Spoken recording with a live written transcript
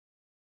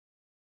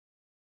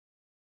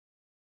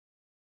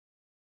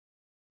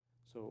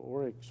So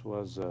Oryx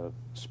was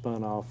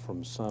spun off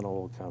from Sun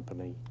Oil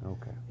Company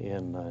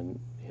in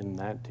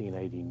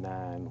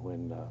 1989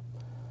 when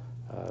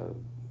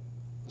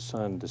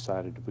Sun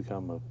decided to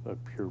become a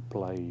pure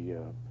play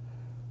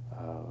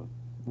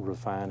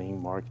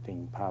refining,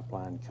 marketing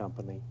pipeline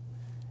company.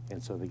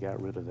 And so they got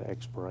rid of the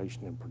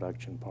exploration and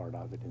production part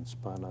of it and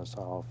spun us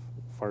off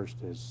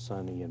first as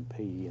Sun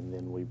E&P, and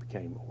then we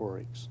became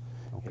Oryx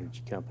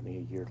Energy Company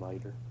a year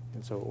later.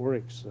 And so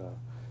Oryx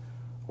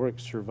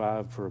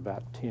survived for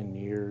about 10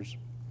 years,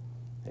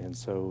 and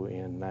so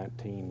in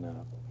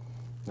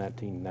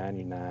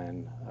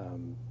 1999,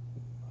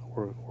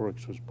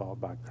 Oryx was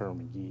bought by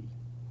Kerr-McGee.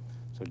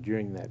 So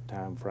during that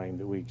time frame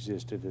that we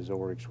existed as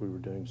Oryx, we were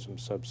doing some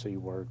subsea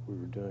work, we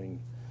were doing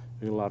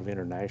a lot of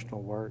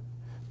international work,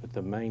 but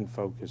the main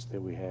focus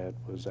that we had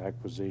was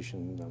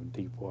acquisition of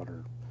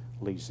deepwater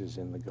leases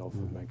in the Gulf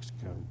of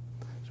Mexico.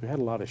 So we had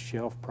a lot of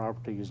shelf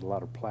properties, a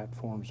lot of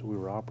platforms that we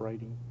were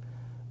operating,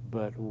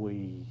 but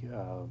we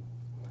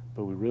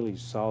really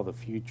saw the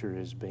future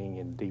as being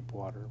in deep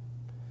water,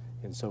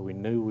 and so we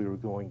knew we were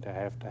going to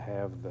have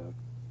the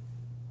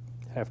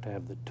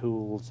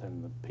tools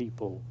and the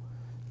people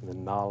and the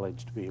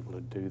knowledge to be able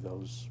to do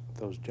those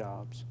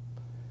jobs.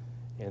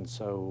 And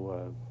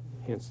so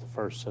hence the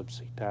first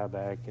subsea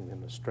tieback, and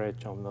then the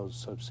stretch on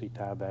those subsea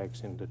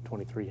tiebacks into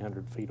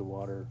 2,300 feet of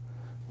water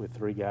with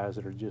 3 guys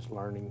that are just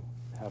learning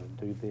how to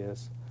do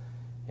this,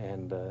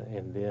 and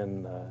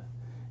then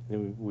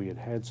we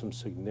had some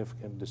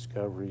significant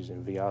discoveries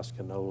in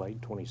Vioscano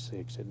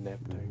 826 at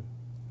Neptune,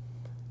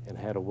 and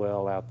had a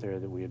well out there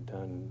that we had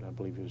done, I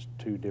believe it was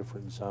 2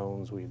 different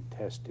zones we had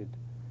tested,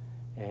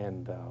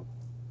 and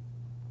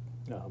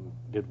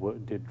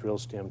did drill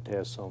stem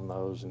tests on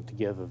those, and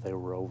together they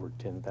were over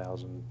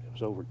 10,000. It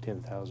was over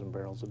 10,000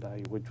 barrels a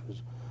day, which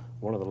was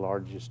one of the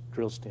largest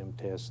drill stem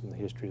tests in the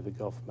history of the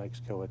Gulf of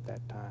Mexico at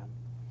that time.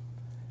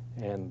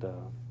 And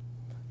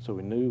so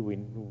we knew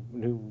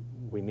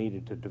we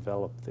needed to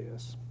develop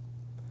this,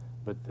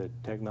 but the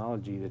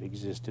technology that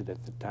existed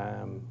at the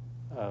time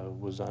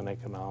was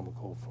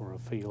uneconomical for a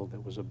field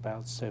that was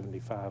about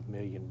 75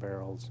 million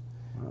barrels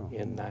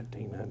in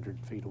 1,900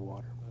 feet of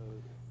water.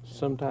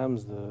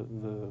 Sometimes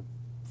the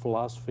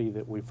philosophy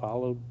that we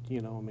followed, I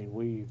mean,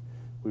 we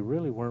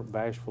really weren't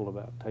bashful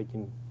about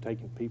taking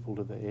people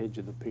to the edge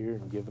of the pier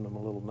and giving them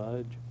a little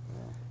nudge,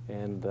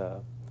 and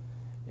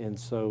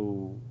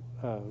so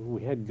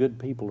we had good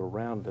people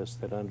around us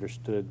that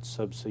understood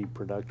subsea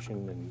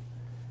production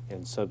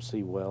and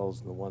subsea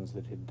wells, and the ones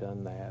that had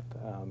done that.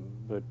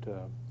 But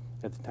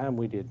at the time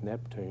we did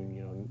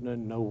Neptune,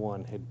 no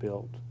one had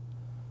built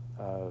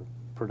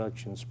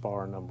production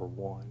spar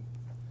 #1.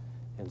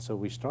 And so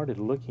we started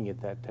looking at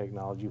that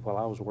technology while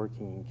I was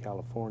working in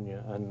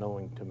California.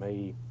 Unknowing to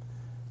me,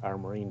 our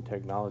marine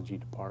technology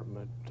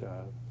department,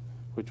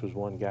 which was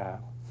one guy,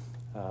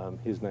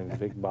 his name is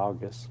Vic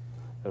Bogus,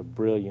 a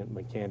brilliant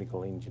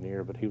mechanical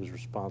engineer, but he was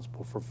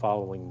responsible for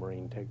following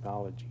marine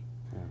technology.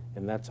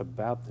 And that's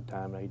about the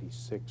time,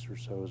 86 or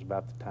so, is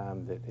about the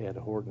time that Ed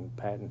Horton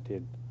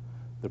patented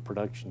the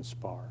production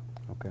spar.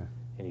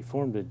 And he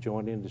formed a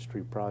joint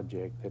industry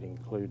project that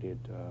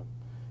included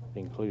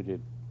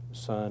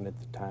Sun at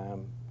the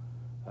time,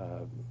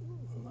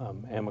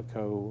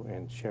 Amoco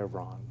and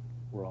Chevron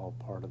were all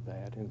part of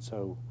that. And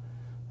so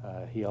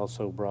he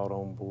also brought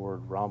on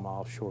board Rama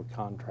Offshore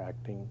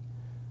Contracting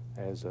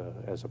as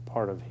a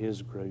part of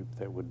his group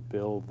that would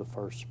build the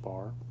first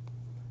spar,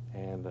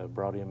 and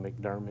brought in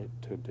McDermott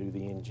to do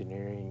the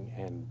engineering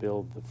and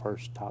build the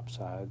first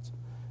topsides,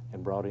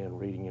 and brought in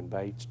Reading and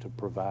Bates to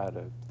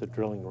provide the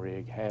drilling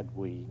rig had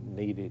we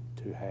needed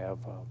to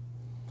have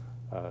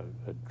a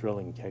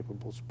drilling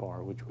capable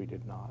spar, which we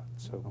did not.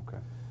 So,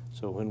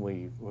 so when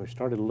we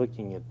started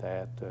looking at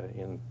that,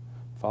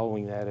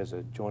 following that as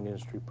a joint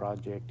industry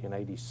project in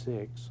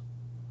 '86,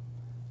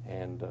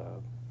 and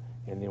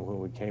then when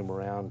we came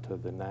around to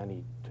the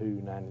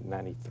 '92,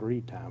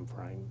 '93 time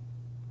frame,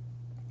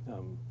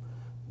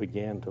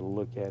 began to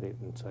look at it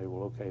and say,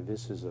 well, okay,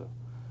 this is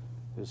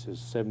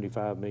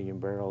 75 million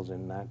barrels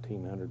in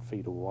 1,900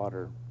 feet of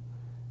water,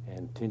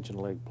 and tension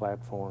leg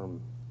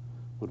platform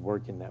would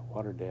work in that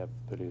water depth,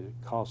 but it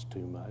cost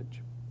too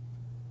much,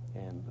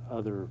 and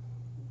other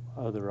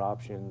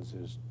options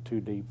is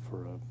too deep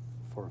for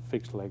a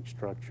fixed leg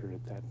structure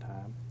at that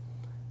time.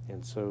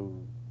 And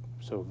so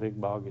Vic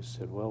Bogus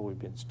said, well, we've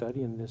been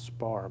studying this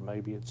spar,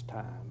 maybe it's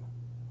time.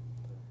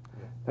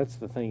 That's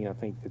the thing I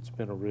think that's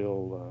been a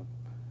real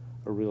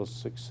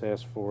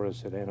success for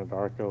us at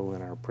Anadarko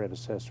and our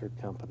predecessor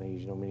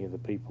companies. Many of the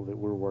people that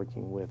we're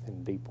working with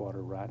in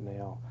deepwater right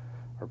now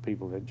are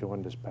people that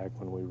joined us back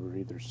when we were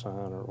either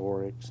Sun or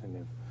Oryx, and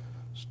have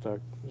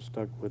stuck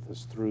with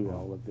us through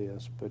all of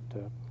this. But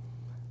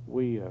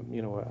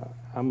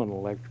I'm an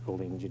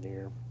electrical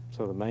engineer,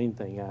 so the main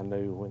thing I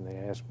knew when they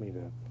asked me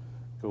to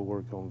go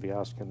work on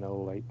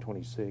Vioscano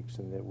 826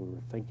 and that we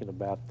were thinking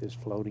about this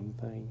floating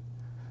thing,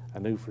 I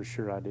knew for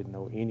sure I didn't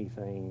know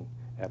anything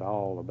at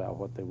all about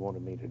what they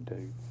wanted me to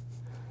do.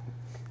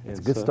 It's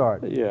a good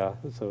start. Yeah,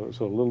 so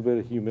a little bit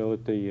of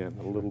humility and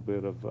a little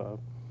bit of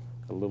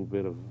a little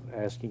bit of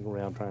asking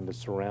around, trying to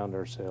surround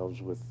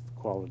ourselves with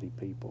quality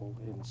people,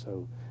 and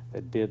so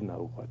that did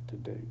know what to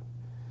do.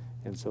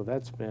 And so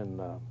that's been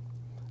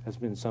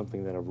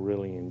something that I've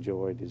really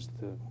enjoyed, is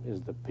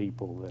the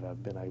people that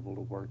I've been able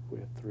to work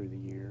with through the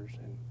years,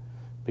 and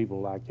people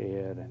like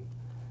Ed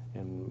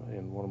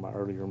and one of my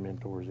earlier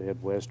mentors,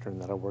 Ed Western,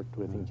 that I worked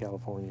with in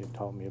California,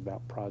 taught me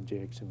about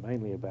projects, and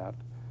mainly about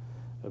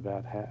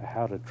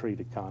how to treat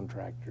a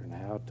contractor, and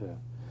how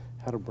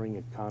to bring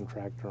a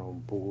contractor on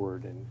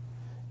board and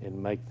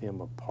make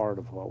them a part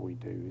of what we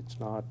do. It's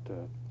not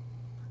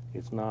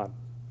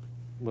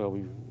well,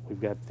 we've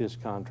got this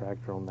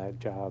contractor on that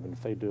job, and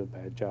if they do a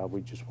bad job,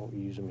 we just won't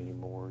use them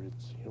anymore.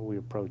 It's, we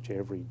approach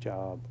every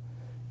job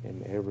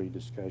and every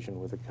discussion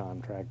with a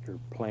contractor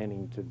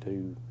planning to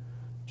do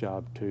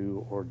job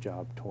 2 or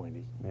job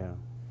 20. Yeah.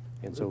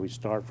 And so we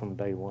start from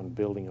day one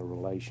building a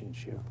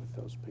relationship with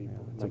those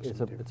people. Yeah.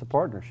 It's a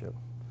partnership.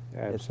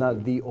 Absolutely. It's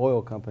not the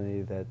oil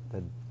company that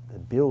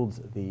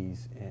builds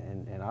these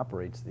and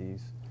operates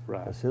these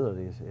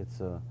facilities.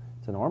 It's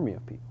an army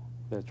of people.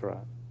 That's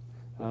right.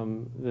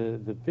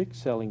 The big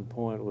selling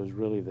point was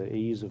really the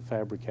ease of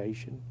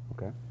fabrication.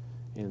 Okay.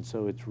 And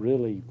so it's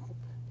really,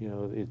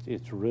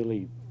 it's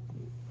really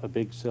a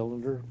big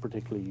cylinder,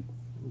 particularly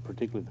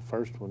the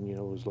first one,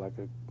 was like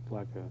a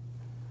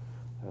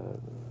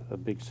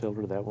big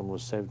cylinder. That one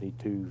was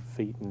 72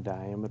 feet in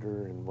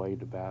diameter and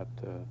weighed had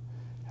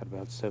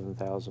about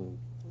 7,000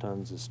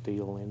 tons of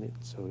steel in it.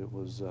 So it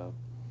was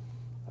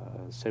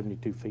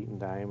 72 feet in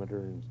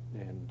diameter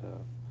and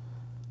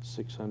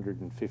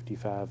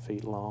 655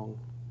 feet long.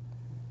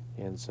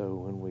 And so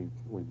when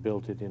we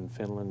built it in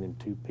Finland in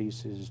 2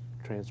 pieces,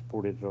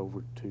 transported it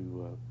over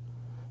to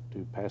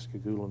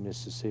Pascagoula,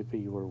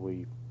 Mississippi, where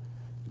we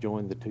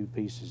joined the 2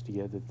 pieces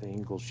together at the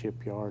Ingalls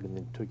shipyard, and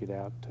then took it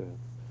out to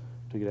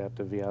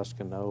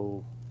Viasca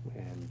Knoll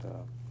and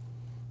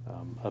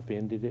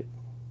upended it,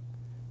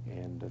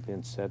 and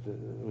then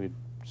we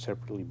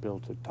separately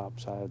built the top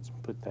sides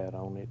and put that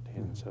on it,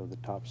 and so the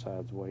top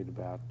sides weighed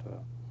about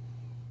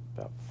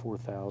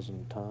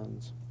 4,000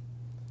 tons.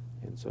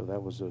 And so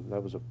that was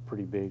a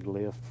pretty big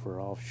lift for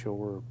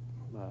offshore,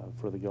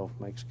 for the Gulf of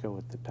Mexico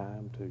at the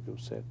time, to go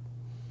set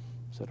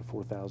a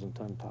 4,000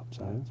 ton top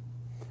sides.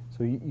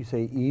 So you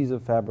say ease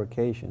of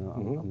fabrication.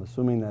 I'm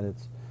assuming that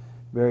it's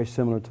very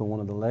similar to one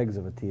of the legs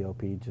of a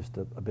TLP, just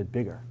a bit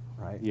bigger,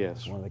 right?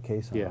 Yes. One of the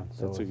caissons. Yeah,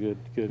 so that's a good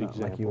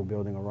example. Like you were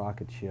building a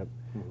rocket ship,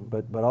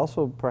 but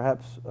also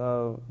perhaps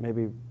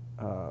maybe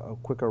a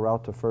quicker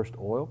route to first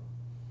oil.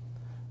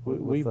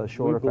 With a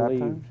shorter fab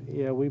time?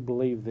 Yeah, we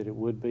believe that it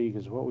would be,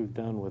 because what we've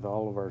done with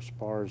all of our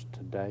spars to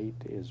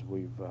date is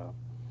we've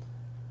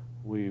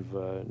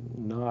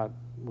not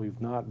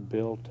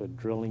built a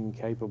drilling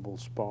capable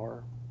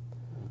spar,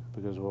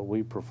 because what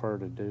we prefer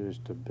to do is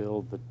to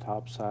build the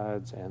top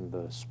sides and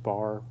the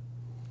spar,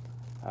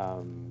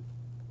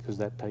 because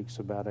that takes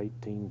about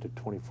 18 to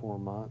 24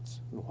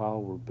 months. And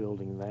while we're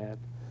building that,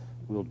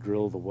 we'll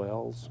drill the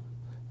wells,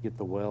 get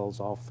the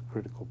wells off the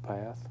critical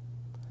path.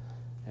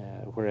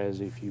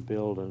 Whereas if you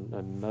build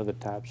another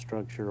type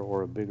structure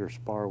or a bigger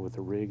spar with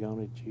a rig on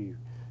it, you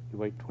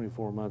wait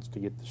 24 months to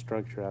get the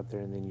structure out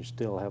there, and then you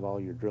still have all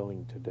your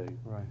drilling to do.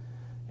 Right.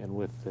 And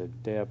with the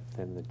depth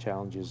and the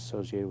challenges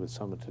associated with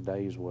some of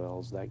today's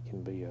wells, that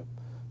can be a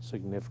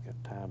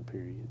significant time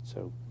period.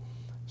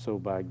 So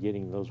by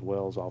getting those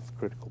wells off the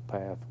critical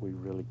path, we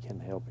really can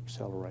help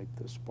accelerate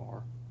the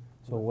spar.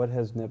 So what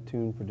has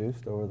Neptune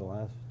produced over the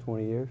last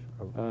 20 years,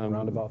 a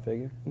roundabout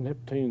figure?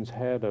 Neptune's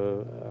had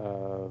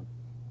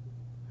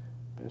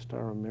best I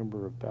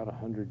remember, about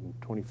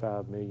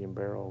 125 million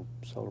barrel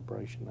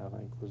celebration, I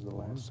think, was the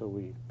last. So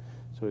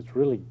it's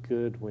really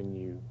good when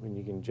you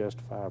can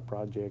justify a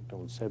project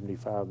on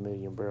 75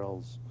 million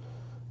barrels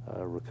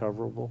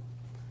recoverable,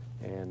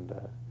 and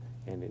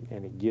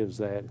it gives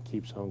that and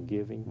keeps on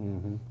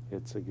giving.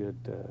 It's a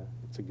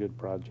good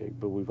project.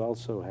 But we've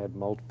also had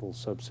multiple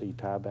subsea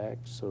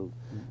tiebacks. So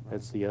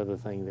that's the other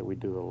thing that we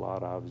do a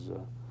lot of, is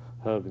a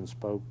hub and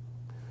spoke,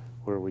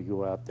 where we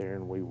go out there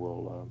and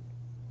we'll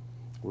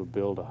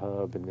build a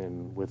hub, and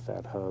then with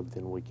that hub,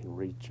 then we can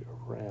reach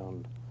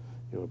around,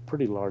 a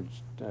pretty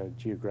large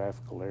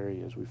geographical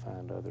area as we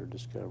find other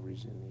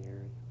discoveries in the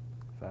area.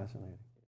 Fascinating.